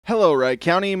Hello, Wright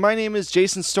County. My name is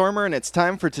Jason Stormer, and it's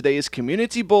time for today's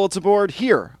Community Bulletin Board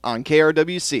here on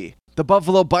KRWC. The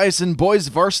Buffalo Bison boys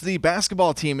varsity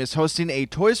basketball team is hosting a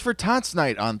Toys for Tots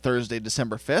night on Thursday,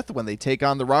 December 5th when they take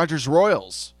on the Rogers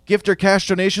Royals. Gift or cash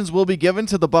donations will be given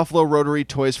to the Buffalo Rotary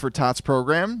Toys for Tots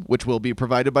program, which will be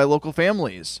provided by local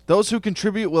families. Those who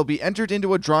contribute will be entered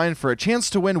into a drawing for a chance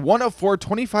to win one of 4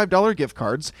 $25 gift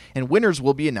cards, and winners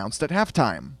will be announced at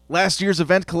halftime. Last year's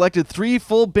event collected 3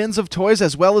 full bins of toys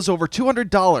as well as over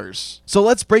 $200. So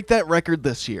let's break that record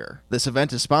this year. This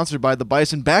event is sponsored by the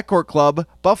Bison Backcourt Club,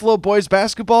 Buffalo Boys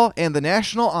Basketball, and the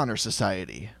National Honor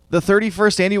Society. The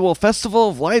 31st Annual Festival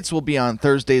of Lights will be on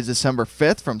Thursday, December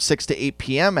 5th from 6 to 8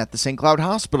 p.m. at the St. Cloud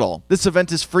Hospital. This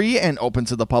event is free and open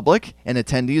to the public, and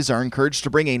attendees are encouraged to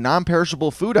bring a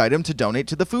non-perishable food item to donate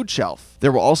to the food shelf.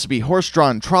 There will also be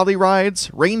horse-drawn trolley rides,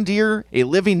 reindeer, a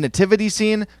living nativity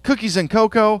scene, cookies and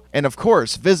cocoa, and of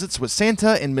course, visits with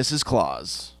Santa and Mrs.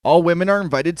 Claus. All women are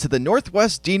invited to the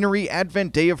Northwest Deanery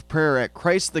Advent Day of Prayer at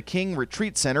Christ the King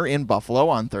Retreat Center in Buffalo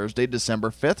on Thursday,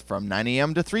 December 5th from 9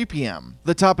 a.m. to 3 p.m.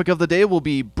 The topic of the day will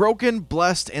be Broken,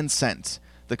 Blessed, and Sent.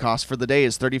 The cost for the day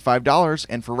is $35,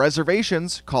 and for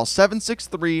reservations, call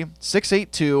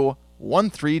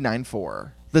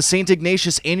 763-682-1394. The St.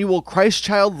 Ignatius Annual Christ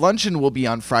Child Luncheon will be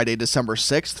on Friday, December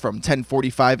 6th from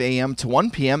 10:45 a.m. to 1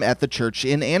 p.m. at the church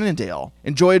in Annandale.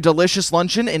 Enjoy a delicious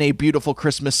luncheon in a beautiful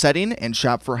Christmas setting and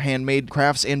shop for handmade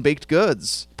crafts and baked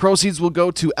goods. Proceeds will go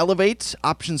to Elevate,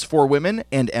 Options for Women,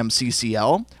 and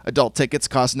MCCL. Adult tickets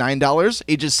cost $9,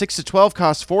 ages 6 to 12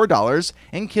 cost $4,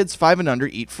 and kids 5 and under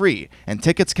eat free, and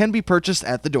tickets can be purchased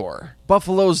at the door.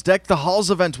 Buffalo's Deck the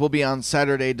Halls event will be on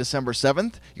Saturday, December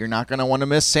 7th. You're not going to want to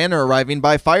miss Santa arriving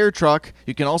by fire truck.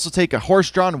 You can also take a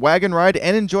horse-drawn wagon ride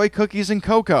and enjoy cookies and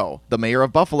cocoa. The mayor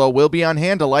of Buffalo will be on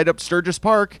hand to light up Sturgis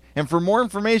Park, and for more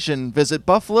information, visit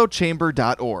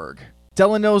buffalochamber.org.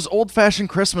 Delano's Old Fashioned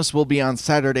Christmas will be on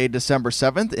Saturday, December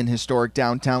 7th in historic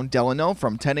downtown Delano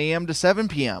from 10 a.m. to 7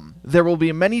 p.m. There will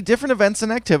be many different events and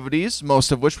activities,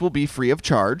 most of which will be free of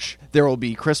charge. There will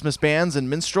be Christmas bands and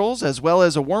minstrels, as well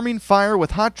as a warming fire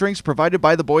with hot drinks provided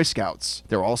by the Boy Scouts.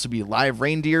 There will also be live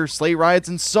reindeer, sleigh rides,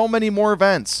 and so many more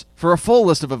events. For a full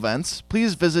list of events,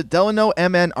 please visit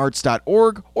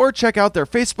DelanoMNArts.org or check out their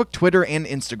Facebook, Twitter, and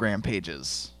Instagram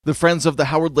pages. The Friends of the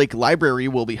Howard Lake Library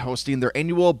will be hosting their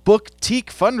annual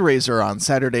Book-Teak fundraiser on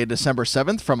Saturday, December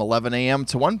 7th from 11 a.m.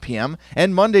 to 1 p.m.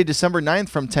 and Monday, December 9th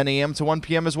from 10 a.m. to 1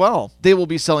 p.m. as well. They will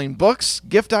be selling books,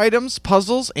 gift items,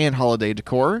 puzzles, and holiday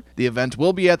decor. The event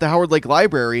will be at the Howard Lake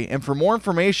Library, and for more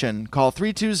information, call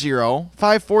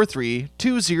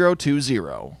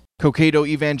 320-543-2020. Cokato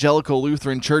Evangelical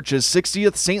Lutheran Church's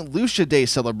 60th St. Lucia Day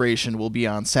celebration will be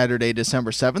on Saturday,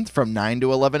 December 7th from 9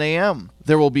 to 11 a.m.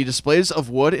 There will be displays of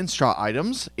wood and straw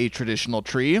items, a traditional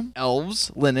tree,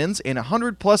 elves, linens, and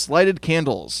 100+ lighted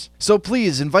candles. So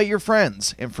please invite your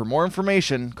friends, and for more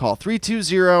information, call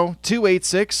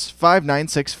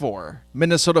 320-286-5964.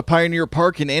 Minnesota Pioneer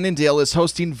Park in Annandale is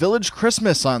hosting Village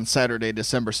Christmas on Saturday,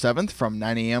 December 7th from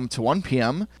 9 a.m. to 1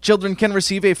 p.m. Children can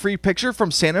receive a free picture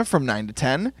from Santa from 9 to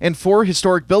 10, and 4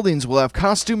 historic buildings will have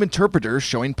costume interpreters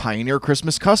showing Pioneer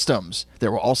Christmas customs.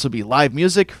 There will also be live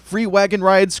music, free wagon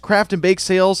rides, craft and bake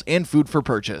sales, and food for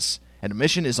purchase. And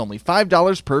admission is only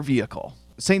 $5 per vehicle.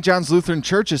 St. John's Lutheran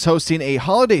Church is hosting a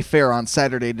holiday fair on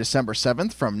Saturday, December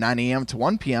 7th from 9 a.m. to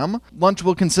 1 p.m. Lunch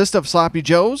will consist of sloppy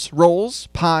joes, rolls,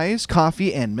 pies,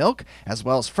 coffee, and milk, as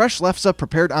well as fresh lefse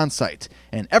prepared on site.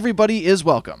 And everybody is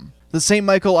welcome. The St.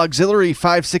 Michael Auxiliary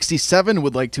 567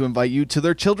 would like to invite you to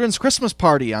their children's Christmas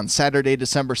party on Saturday,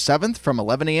 December 7th from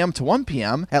 11 a.m. to 1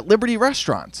 p.m. at Liberty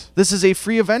Restaurant. This is a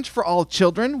free event for all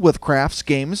children with crafts,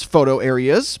 games, photo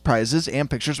areas, prizes, and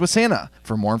pictures with Santa.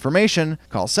 For more information,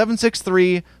 call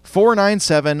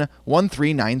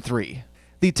 763-497-1393.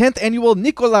 The 10th annual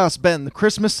Nicolas Ben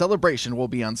Christmas celebration will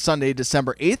be on Sunday,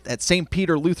 December 8th at St.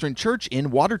 Peter Lutheran Church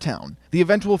in Watertown. The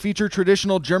event will feature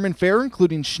traditional German fare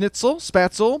including schnitzel,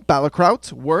 spätzle,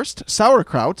 sauerkraut, wurst,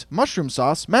 sauerkraut, mushroom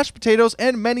sauce, mashed potatoes,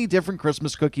 and many different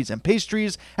Christmas cookies and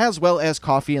pastries, as well as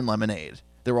coffee and lemonade.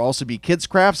 There will also be kids'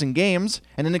 crafts and games,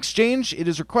 and in exchange, it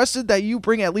is requested that you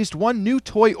bring at least one new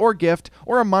toy or gift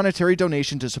or a monetary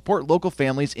donation to support local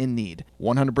families in need.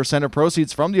 100% of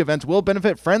proceeds from the event will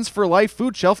benefit Friends for Life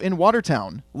Food Shelf in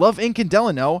Watertown, Love Inc. in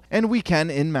Delano, and We Can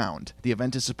in Mound. The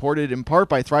event is supported in part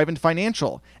by Thrivent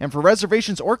Financial, and for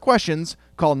reservations or questions,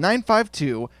 call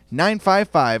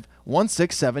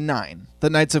 952-955-1679. The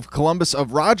Knights of Columbus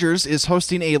of Rogers is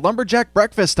hosting a Lumberjack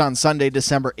Breakfast on Sunday,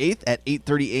 December 8th at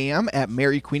 8:30 a.m. at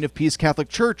Mary Queen of Peace Catholic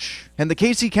Church. And the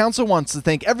KC Council wants to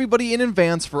thank everybody in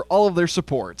advance for all of their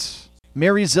support.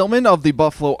 Mary Zillman of the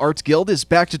Buffalo Arts Guild is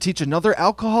back to teach another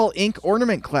alcohol ink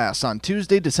ornament class on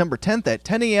Tuesday, December 10th at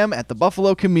 10 a.m. at the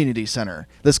Buffalo Community Center.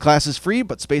 This class is free,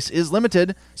 but space is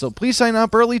limited, so please sign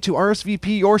up early to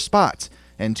RSVP your spot.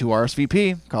 And to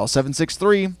RSVP, call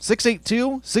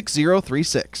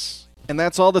 763-682-6036. And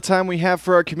that's all the time we have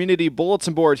for our community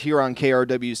bulletin board here on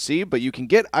KRWC, but you can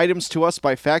get items to us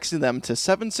by faxing them to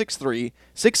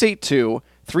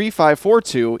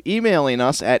 763-682-3542, emailing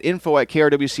us at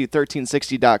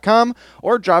info@krwc1360.com,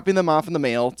 or dropping them off in the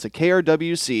mail to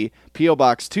KRWC, P.O.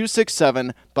 Box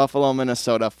 267, Buffalo,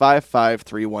 Minnesota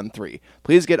 55313.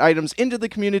 Please get items into the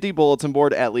community bulletin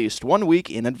board at least 1 week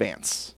in advance.